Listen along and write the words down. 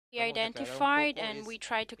we identified and we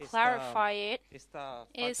tried to clarify it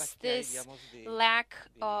is this lack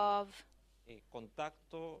of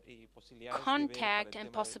contact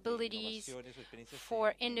and possibilities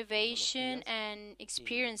for innovation and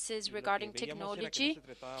experiences regarding technology.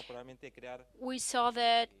 We saw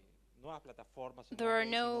that there are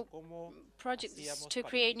no projects to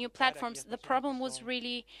create new platforms. The problem was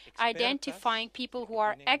really identifying people who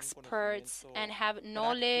are experts and have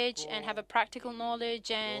knowledge and have a practical knowledge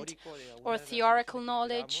and or theoretical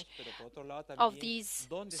knowledge of these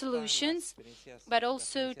solutions, but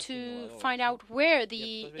also to find out where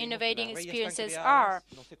the innovating experiences are.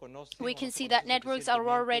 We can see that networks are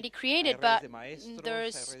already created, but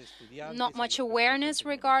there's not much awareness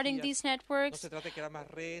regarding these networks.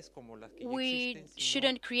 We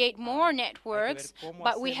shouldn't create more networks,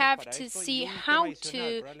 but we have to see how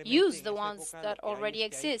to use the ones that already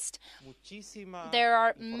exist.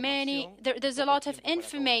 There's a lot of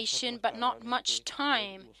information, but not much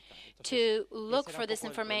time to look for this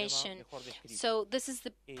information. So this is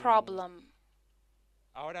the problem.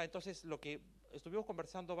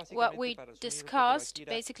 What we discussed,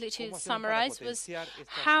 basically to summarize, was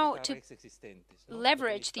how to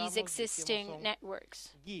leverage these existing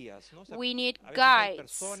networks. We need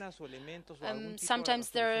guides.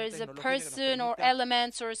 Sometimes there is a person or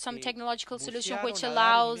elements or some technological solution which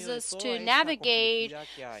allows us to navigate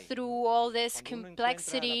through all this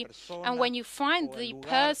complexity. And when you find the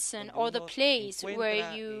person or the place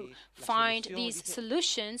where you find these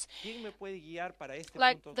solutions,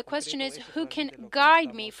 like the question is, who can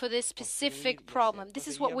guide me for this specific problem? This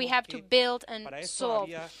is what we have to build and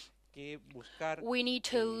solve. We need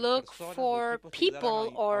to look for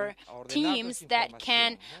people or teams that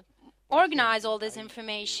can organize all this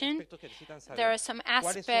information. There are some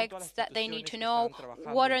aspects that they need to know.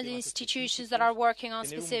 What are the institutions that are working on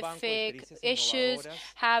specific issues?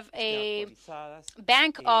 Have a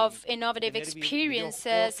bank of innovative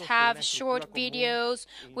experiences, have short videos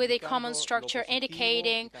with a common structure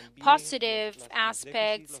indicating positive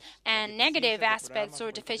aspects and negative aspects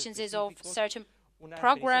or deficiencies of certain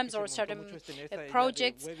programs or certain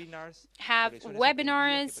projects, have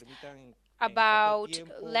webinars about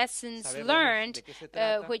lessons learned,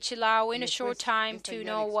 which allow in a short time to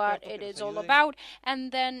know what it is all about,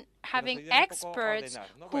 and then having experts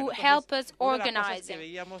who help us organizing.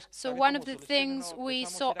 So one of the things we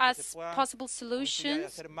saw as possible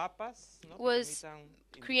solutions was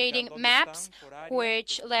creating maps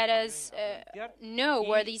which let us know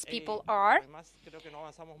where these people are.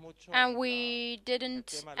 And we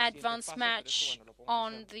didn't advance much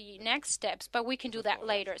on the next steps, but we can do that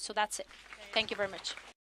later. So that's it. Thank you very much.